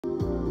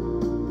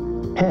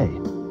Hey,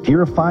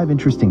 here are 5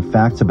 interesting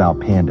facts about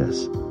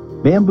pandas.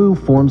 Bamboo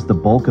forms the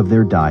bulk of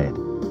their diet,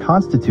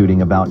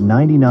 constituting about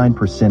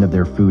 99% of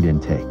their food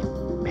intake.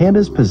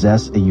 Pandas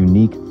possess a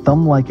unique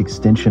thumb-like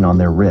extension on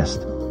their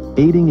wrist,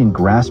 aiding in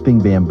grasping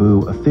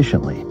bamboo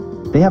efficiently.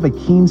 They have a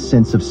keen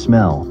sense of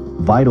smell,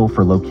 vital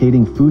for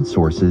locating food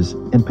sources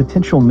and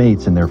potential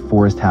mates in their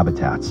forest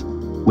habitats.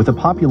 With a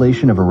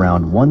population of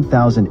around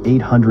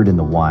 1,800 in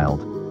the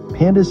wild,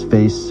 pandas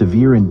face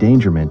severe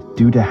endangerment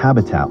due to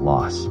habitat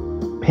loss.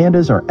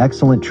 Pandas are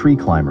excellent tree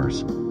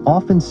climbers,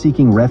 often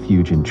seeking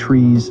refuge in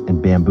trees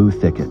and bamboo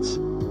thickets.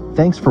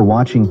 Thanks for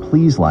watching.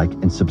 Please like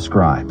and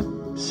subscribe.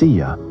 See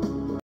ya.